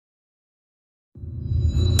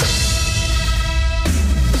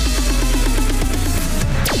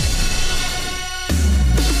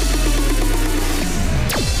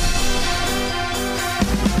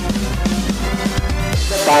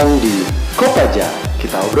datang di Kopaja.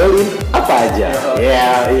 Kita obrolin apa aja.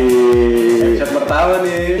 Ya, Episode pertama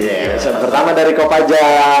nih. episode pertama dari Kopaja.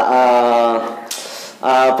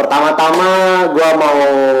 Pertama-tama gue mau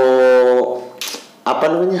apa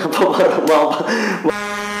namanya?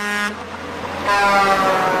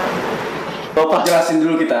 Jelasin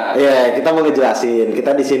dulu kita. Iya, kita mau ngejelasin.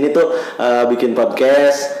 Kita di sini tuh bikin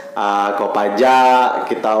podcast Kopaja.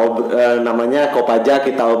 Namanya Kopaja.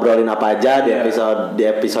 Kita obrolin apa aja di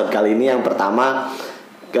episode kali ini. Yang pertama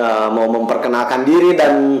mau memperkenalkan diri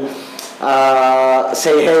dan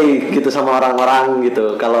say hey gitu sama orang-orang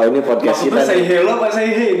gitu. Kalau ini podcast Maksudnya kita say hello apa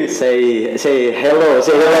say hey nih? say hello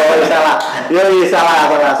salah. Yoi,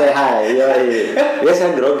 salah say hi. Yoi. Ya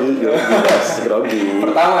saya grogi.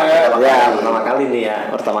 Pertama ya. Ya, pertama kali nih ya.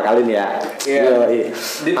 Iya. Yoi.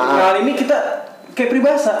 Di kenal ini kita kayak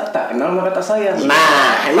peribahasa, tak kenal maka tak sayang.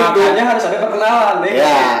 Nah, itu. Makanya harus ada perkenalan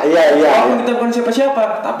ya. Iya. Walaupun kita bukan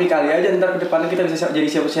siapa-siapa, tapi kali aja ntar ke depannya kita bisa jadi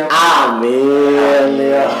siapa-siapa. Amin.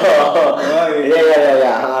 Iya. Iya.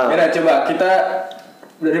 Ya, coba kita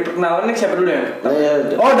dari perkenalan nih siapa dulu ya?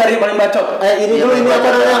 Iya. Oh, dari paling bacot. Ini apa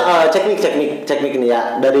namanya? Ceknik ini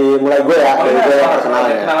ya. Dari mulai gue ya. Dari gue yang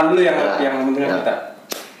perkenalan ya. Kenalan dulu yang mendengar kita.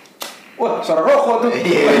 Wah, suara rokok tuh.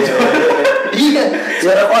 Iya,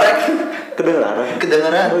 suara korek.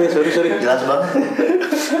 Kedengeran. Oh iya, sorry. Jelas banget.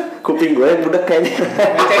 Kuping gue yang budak kayaknya.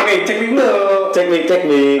 Cek dulu.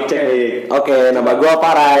 Ceknik. Oke, nama gue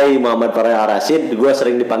Muhammad Farai Arasid. Gue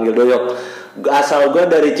sering dipanggil Doyok. Asal gue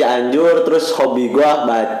dari Cianjur, terus hobi gue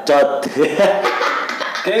bacot.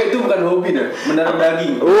 Kayak itu bukan hobi dah, mendarah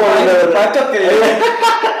daging. Bener. Bacot kayaknya.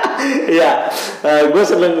 Iya,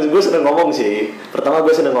 gue seneng ngomong sih. Pertama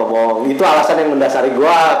gue seneng ngomong. Itu alasan yang mendasari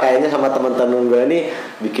gue kayaknya sama teman-teman gue ini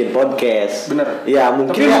bikin podcast. Bener. Iya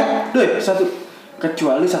mungkin. Tapi ya.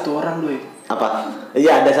 kecuali satu orang Doi. Apa?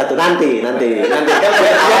 Iya ada satu nanti kan biar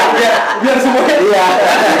semuanya. Iya.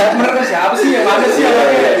 Mereka siapa sih yang mana sih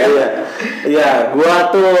Iya, gue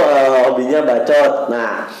tuh hobinya bacot.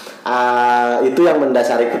 Nah. Itu yang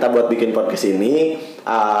mendasari kita buat bikin podcast ini.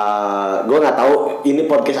 Gue nggak tahu ini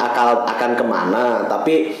podcast akan kemana,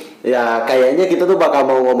 tapi ya kayaknya kita tuh bakal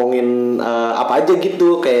mau ngomongin apa aja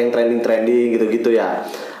gitu, kayak yang trending gitu ya.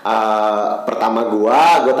 Pertama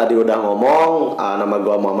gue tadi udah ngomong, nama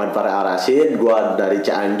gue Muhammad Farai Arasid, gue dari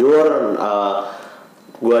Cianjur,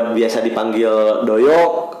 gue biasa dipanggil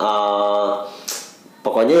Doyok.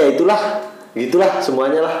 Pokoknya ya gitulah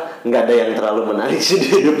semuanya lah, nggak ada yang terlalu menarik sih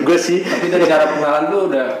di hidup gue sih. Tapi dari cara pengenalan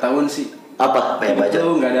lu udah ketahuan sih. Apa? Kayak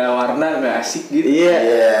bacot nggak ada warna, nggak asik gitu. Iya.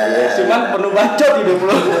 Cuman penuh bacot hidup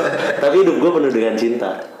lu. Tapi hidup gue penuh dengan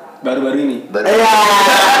cinta. Baru-baru ini.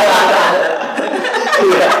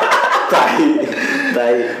 Iya. Tai.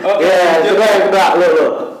 Oke. Ya, coba yang kedua lu.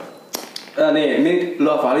 Ini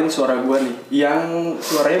lo hafalin suara gue nih, yang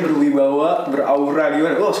suaranya berwibawa, beraura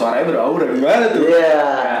gimana? Oh, suaranya beraura gimana tuh? Iya.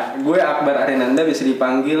 Nah, gue Akbar Arinanda, bisa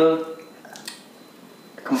dipanggil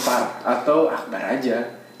Kempar atau Akbar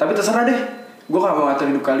aja. Tapi terserah deh. Gue gak mau ngatur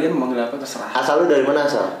hidup kalian, mau manggil apa terserah. Asal lu dari mana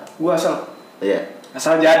asal? Gue asal. Iya.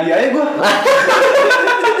 Asal jadi aja gue.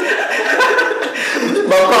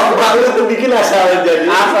 Bapak lu tuh bikin asal jadi.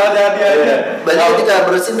 Asal jadi aja. Berarti ketika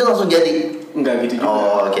bersin tuh langsung jadi. Enggak gitu juga.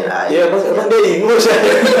 Oh, kira. Iya, emang dia ingus ya.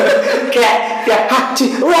 kayak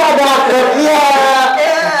haji. Wah, ada Akbar. Iya.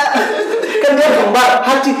 Kan dia kembar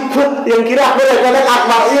haji. Yang kira Akbar kadang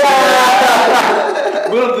Akbar. Iya.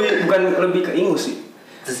 Gue bukan lebih ke ingus sih.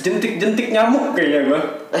 Jentik nyamuk kayaknya gue.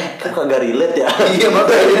 Kan kagak relate ya. Iya,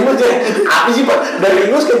 makanya. Ingus ya. Apa sih Pak?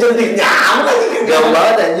 Dari ingus ke jentik nyamuk aja. Gaul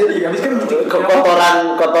banget anjir. Iya, habis kan jentik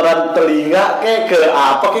Kotoran telinga kayak ke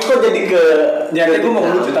apa? Kayak kok jadi ke. Jadi gue mau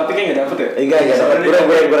lucu tapi kayak gak dapet ya. Enggak.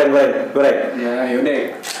 Goreng. Ya yaudah.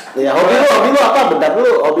 Ya hobi lu apa? Bentar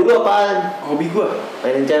dulu. Hobi lu apaan? Hobi gue.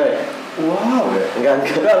 Mainin cewek. Wow. Enggak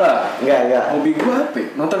lah. Enggak. Hobi gue apa?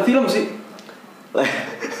 Nonton film sih.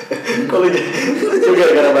 Kok lu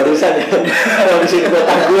gara-gara barusan ya? Habisin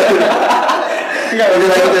kotak gue. Enggak, Udah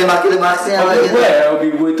lagi klimaksnya hobi lagi. gue ya,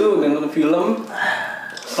 hobi gue itu nonton film,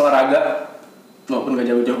 olahraga, walaupun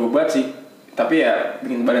gak jauh-jauh banget sih, tapi ya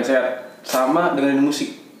bikin badan sehat, sama dengerin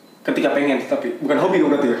musik ketika pengen, tapi bukan hobi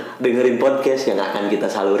dong berarti ya. Dengerin podcast yang akan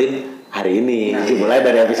kita salurin hari ini. Dimulai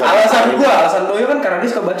dari episode. Alasan gue kan karena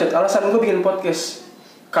dia suka bacot. Alasan gue bikin podcast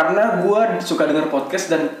karena gue suka denger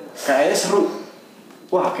podcast dan kayaknya seru.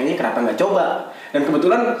 Wah, kayaknya kenapa nggak coba? Dan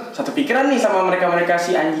kebetulan satu pikiran nih sama mereka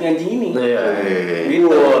si anjing-anjing ini. Iya.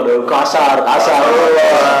 Gitu. Waduh, kasar.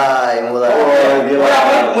 Mulai. Oh,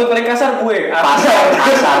 gila. Mood paling kasar gue.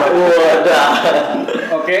 Kasar. Wadah.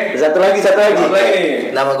 Oke. Satu lagi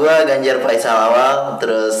nih. Nama gue Ganjar Faisal Awal,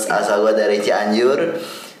 terus asal gue dari Cianjur.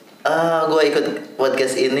 Gue ikut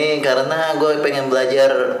podcast ini karena gue pengen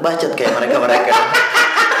belajar bacot kayak mereka.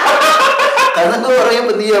 Karena gue orangnya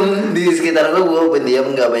pendiam di sekitar gue pendiam,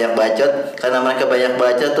 nggak banyak bacot. Karena mereka banyak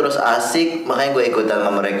bacot terus asik, makanya gue ikutan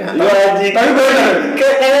sama mereka. Iya anjing. Tapi bener.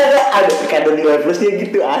 Kayak Doni White Plus dia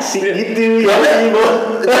gitu asik gitu. Ya anjing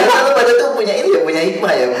bos. Karena lu pada tuh punya ini ya, punya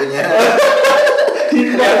hikmah ya, punya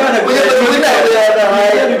Punya berguna,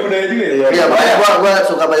 Iya digunain juga ya. Iya, makanya gua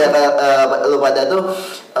suka pada lu pada tuh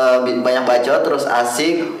banyak bacot terus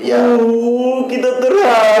asik ya. Kita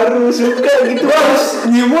terharu suka gitu. Harus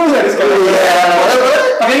nyium harus sekali. Iya.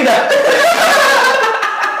 Tapi tidak.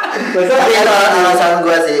 Tapi ada alasan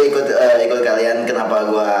gue sih ikut kalian, kenapa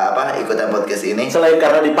gue ikutan podcast ini. Selain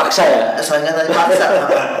karena dipaksa ya. Selain karena dipaksa.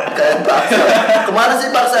 Kalian paksa. Kemana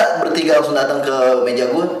sih paksa? Bertiga langsung datang ke meja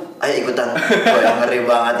gue. Ayo ikutan. Wah, ngeri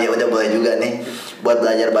banget ya. Udah boleh juga nih buat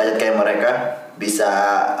belajar bacot kayak mereka, bisa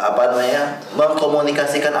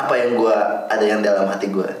mengkomunikasikan apa yang gue ada yang dalam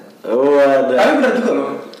hati gue. Oh ada. Tapi benar juga loh.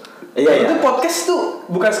 Iya. Itu podcast tuh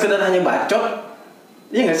bukan sekedar hanya bacot.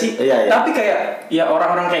 Iya nggak sih? Iya. Tapi kayak ya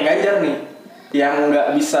orang-orang kayak Ganjar nih yang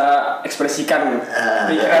nggak bisa ekspresikan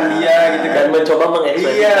pikiran dia gitu kan. Dan mencoba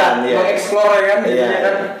mengekspresikan. Iya, mengeksplor ya kan. Iya. Jadinya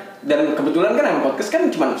kan. Dan kebetulan kan yang podcast kan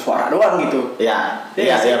cuma suara doang gitu. Iya,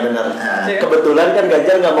 Iya iya sih. benar. Iya. Kebetulan kan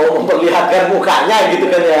Ganjar nggak mau memperlihatkan mukanya gitu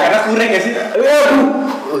kan ya. Karena kurang nggak sih?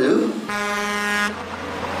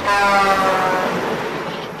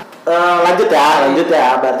 Lanjut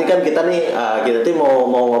ya. Berarti kan kita nih mau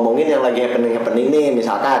ngomongin yang lagi happening nih.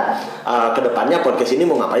 Misalkan kedepannya podcast ini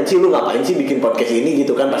mau ngapain sih? Lu ngapain sih bikin podcast ini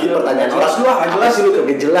gitu kan? Pasti Iya, pertanyaan jelas lu, apa jelas. sih lu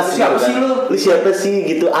kagak jelas Siapa gitu sih kan? lu? Lu siapa sih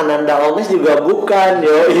gitu? Ananda Omes juga bukan,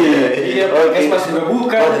 yo. Iya, podcast mas juga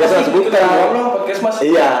bukan. Podcast mas bukan. Podcast mas.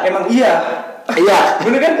 Iya. Emang iya. Iya,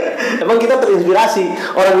 Bener kan? Emang kita terinspirasi.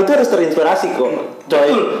 Orang itu harus terinspirasi kok. Coy,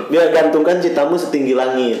 Betul. biar gantungkan cintamu setinggi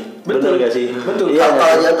langit. Betul. Bener gak sih? Betul. Iya.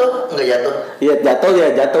 Kalau jatuh nggak jatuh. Iya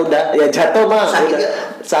jatuh udah. Ya jatuh mah Sakit udah. gak?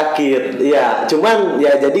 Sakit. Iya, cuman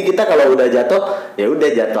ya jadi kita kalau udah jatuh ya udah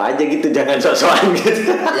jatuh aja gitu, jangan sok-sokan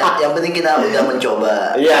gitu. Yang penting kita udah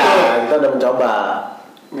mencoba. Iya, kita udah mencoba.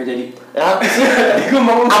 Nggak jadi. Ya, Tadi gue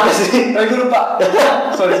mau apa sih? Tadi gue lupa.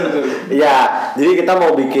 sorry. Iya, jadi kita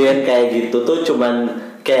mau bikin kayak gitu tuh cuman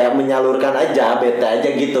kayak menyalurkan aja, bete aja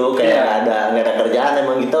gitu, kayak nggak ada kerjaan.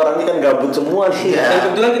 Emang kita orang ini kan gabut semua nih. Iya. Dan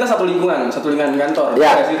kebetulan kita satu lingkungan kantor.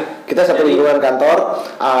 Ya, Iya sih? kita satu Jadi, lingkungan kantor.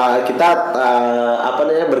 Kita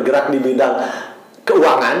bergerak di bidang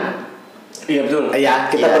keuangan. Iya betul. Ya,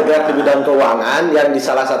 kita Iya. bergerak di bidang keuangan yang di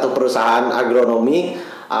salah satu perusahaan agronomi.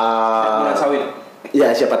 Minyak sawit. Ya,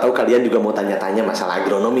 siapa tahu kalian juga mau tanya-tanya masalah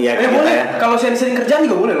agronomi ya. kita Boleh. ya. Kalau sering kerjaan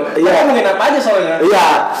juga boleh loh. Iya. Kita ngomongin apa aja soalnya. Iya,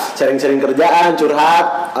 sering-sering kerjaan, curhat,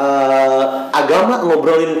 agama,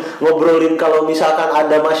 ngobrolin kalau misalkan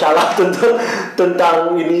ada masalah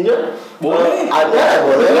tentang ininya. Boleh.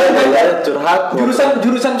 Boleh curhat.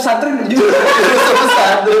 Jurusan pesantren. Jurusan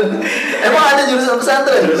pesantren. Emang ada jurusan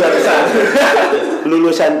pesantren?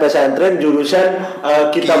 Lulusan pesantren jurusan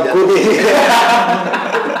kitab Tidak. kuning.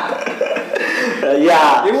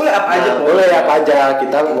 Ya, boleh apa aja. boleh apa aja.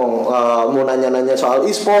 Kita mau nanya-nanya soal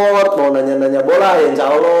e-sport, mau nanya-nanya bola, ya insya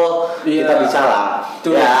Allah Iya. kita bisa lah.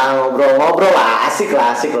 Tuh. Ya ngobrol-ngobrol lah, asik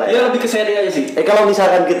lah. Iya lebih ke sharing aja sih. Kalau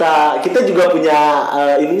misalkan kita juga punya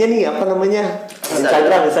ininya nih, apa namanya?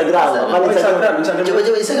 Instagram. Apa Instagram? Coba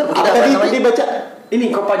Instagram Apa kita apa tadi namanya? dibaca? Ini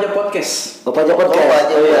Kopaja Podcast. Kopaja Podcast.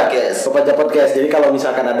 Kopaja iya. Podcast. Kopaja Podcast. Jadi kalau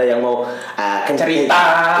misalkan ada yang mau kan Cerita.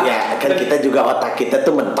 ya kan kita juga otak kita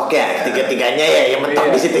tuh mentok ya, tiga-tiganya ya, yang mentok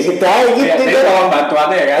Iya. di situ-situ aja gitu Iya, jadi kan. tolong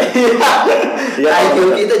bantuannya ya kan. Iya. IQ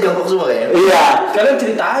kita jongkok semua kayaknya. Iya. Kalian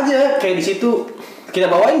cerita aja kayak di situ kita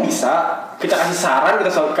bawain bisa, kita kasih saran, kita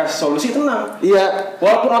kasih solusi, tenang. Iya.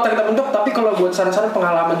 Walaupun otak kita mentok, tapi kalau buat saran-saran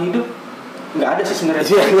pengalaman hidup nggak ada sih sebenarnya.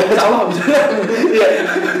 Iya, nggak ada. Insya Allah bisa. Iya.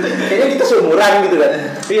 Kayaknya kita seumuran gitu kan.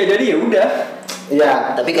 Iya jadi ya udah. Iya.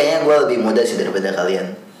 Tapi kayaknya gue lebih muda sih daripada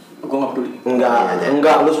kalian. Gue nggak peduli.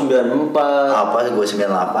 Enggak, lu 94. Apa? Gue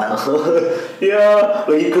 98. Iya,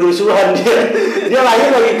 lagi kerusuhan dia. Dia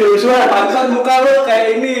lahir lagi kerusuhan. Pantesan muka lu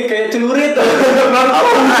kayak ini, kayak celurit.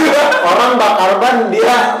 Orang bakar ban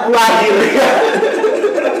dia lahir.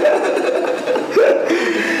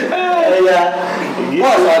 Iya. Gitu.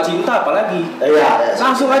 Wah soal cinta apalagi. Iya,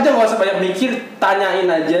 Langsung aja nggak usah banyak mikir, tanyain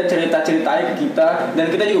aja, cerita-ceritain ke kita, dan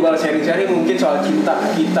kita juga bakal sharing-sharing mungkin soal cinta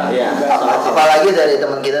kita. Iya. juga. Apalagi dari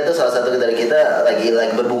teman kita tuh, salah satu dari kita lagi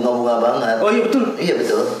berbunga-bunga banget. Oh iya betul. Iya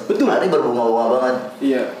betul. Betul. Hari berbunga-bunga banget.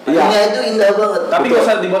 Iya. Dunia itu indah banget. Tapi Betul. nggak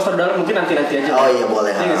usah dibahas terdalam, mungkin nanti aja. Oh iya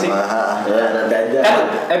boleh. Iya nggak sih? Ya, nanti aja. Kan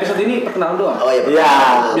episode ini perkenalan doang. Oh iya. Iya.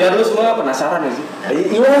 Biar lu semua penasaran ya sih.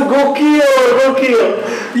 Iya, gokil.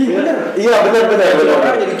 Iya bener. Iya, benar.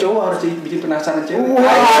 Orang jadi cowok harus bikin penasaran cewek.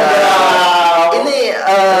 Wow. Ini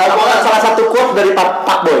Apakah salah satu quote dari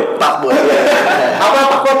Pak Boy? Pak Boy.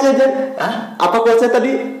 Apa quote-nya, Jen? Hah? Apa quote-nya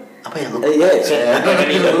tadi? Apa ya lupa? Iya,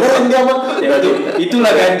 dengerin dia mah. Ya,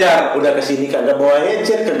 itulah Ganjar. Udah kesini kagak bawa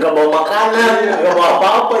ecet, kagak bawa makanan, kagak bawa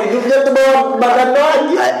apa-apa. Hidupnya tuh bawa badan lo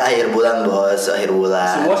aja. Akhir bulan bos, akhir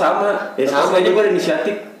bulan. Semua sama. Ya, Sama sama. aja gue ada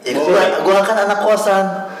inisiatif. Ya, gua kan anak kosan.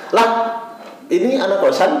 Lah, ini anak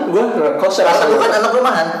kosan, gua ngekos Rasa rasanya. gua kan anak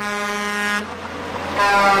rumahan.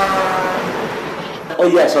 Oh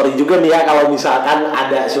iya, sorry juga nih ya kalau misalkan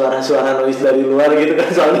ada suara-suara noise dari luar gitu kan,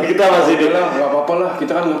 soalnya kita masih di. Udah lah, nggak apa-apa lah.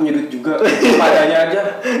 Kita kan nggak nyedut juga. Padanya aja.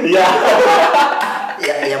 Iya.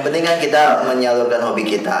 Ya, yang penting kan kita menyalurkan hobi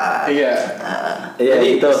kita. Iya. Iya,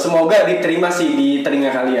 Jadi gitu. semoga diterima sih di telinga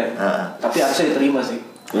kalian. Heeh. Tapi harusnya diterima sih.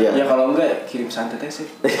 Iya. Ya kalau enggak kirim santet aja sih.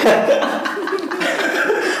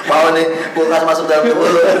 Mau nih kulkas masuk dalam tubuh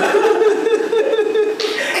lu.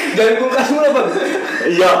 Dari kulkas mulu bang.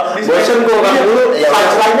 Iya, bosen gua kan dulu. Iya.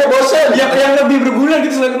 Punchline-nya bosen. Yang lebih berguna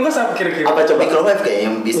gitu selain kulkas apa kira-kira? Apa coba? Microwave kayaknya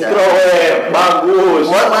yang bisa. Microwave, bagus.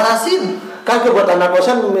 Buat manasin. Kagak buat anak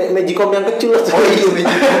kosan Magicom yang kecil. Oh iya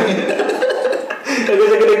Magicom. Kagak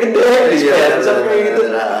segede-gede. Dispenser kayak gitu.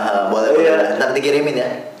 Boleh, Iya. boleh. Ntar dikirimin ya.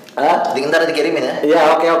 Hah? Ntar dikirimin ya. Iya,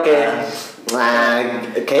 oke. Nah,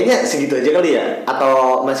 kayaknya segitu aja kali ya?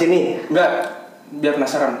 Atau masih nih? Enggak, biar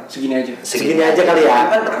penasaran segini aja. Segini aja kali ya?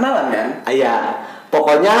 Kan perkenalan kan? Iya.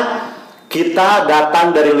 Pokoknya kita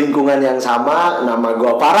datang dari lingkungan yang sama. Nama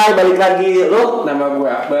gua Parai, balik lagi. Lu? Nama gue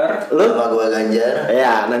Akbar. Lu? Sama gua Ganjar.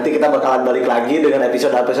 Ya, nanti kita bakalan balik lagi dengan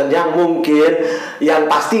episode-episode yang mungkin yang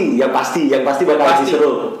pasti bakal lebih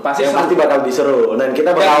seru. Pasti yang seru. pasti bakal lebih seru. Dan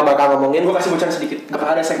kita bakal ngomongin Gue kasih bocoran sedikit. Bakal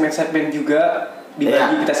ada segmen-segmen juga dibagi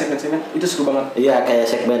Iya. kita segmen-segmen. Itu seru banget. iya kayak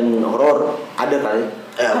segmen horor ada kali.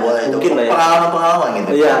 Ya boleh itu. Mungkin lah ya. Pengalaman-pengalaman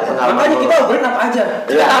gitu. Iya, pengalaman. Makanya kita horor. obrolin apa aja.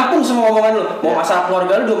 Kita Iya. tampung semua omongan lu. Mau Iya. masalah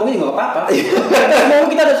keluarga lu diomongin juga gak apa-apa. Mau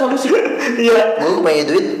kita ada solusi. Iya. Gua pengen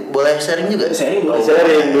duit, boleh sharing juga. Sharing dong.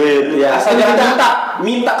 Sharing duit ya. Asal jangan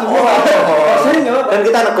minta ke gua. Sharing gak apa-apa. Kan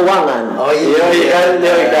kita anak keuangan. Oh, iya. Iya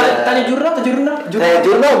kan. Tanya jurnal.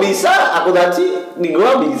 Jurnal bisa, akuntansi di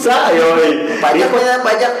gua bisa, yoi. Pajak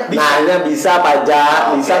Nanya bisa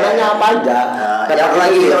pajak, bisa nanya apa aja. Nah,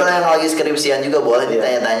 Kata yang lagi skripsian juga boleh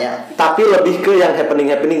ditanya-tanya. Tapi lebih ke yang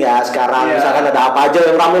happening ya sekarang. Iya. Misalkan ada apa aja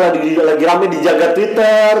yang lagi rame dijaga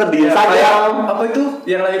Twitter, di Instagram. Apa itu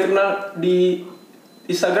yang lagi kenal di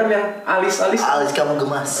Instagram yang alis-alis? Alis kamu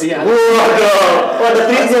gemas. Iya. Waduh, ada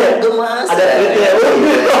tweetnya. Gemas. Ada tweetnya.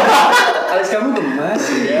 Alis kamu gemas.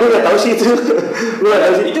 Ya. Gue nggak tahu sih itu. Gue nggak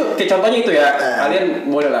tahu sih. Itu kayak contohnya itu ya. Kalian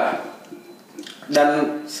boleh lah.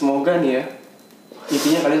 Dan semoga nih ya.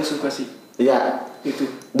 Intinya kalian suka sih. Iya. Itu.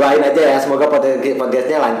 Doain aja ya, semoga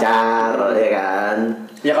podcastnya lancar, ya kan.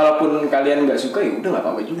 Ya kalaupun kalian nggak suka ya udah nggak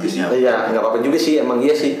apa-apa juga sih. Iya, nggak apa-apa juga sih, emang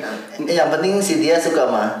iya sih. Yang penting si dia suka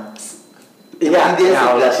mah. Iya, dia ya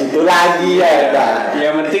suka. udah situ lagi ya. Udah.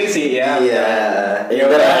 Yang penting sih ya. Iya. Ya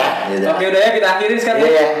udah ya. Oke udah ya kita akhirin sekarang.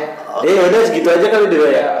 Iya. Udah segitu aja kali dulu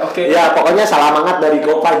ya. Ya, oke. Ya, pokoknya salam hangat dari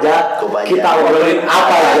Kopaja. Kopaja. Kita obrolin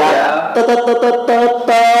apa aja.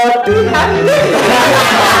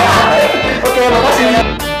 Oke, makasih.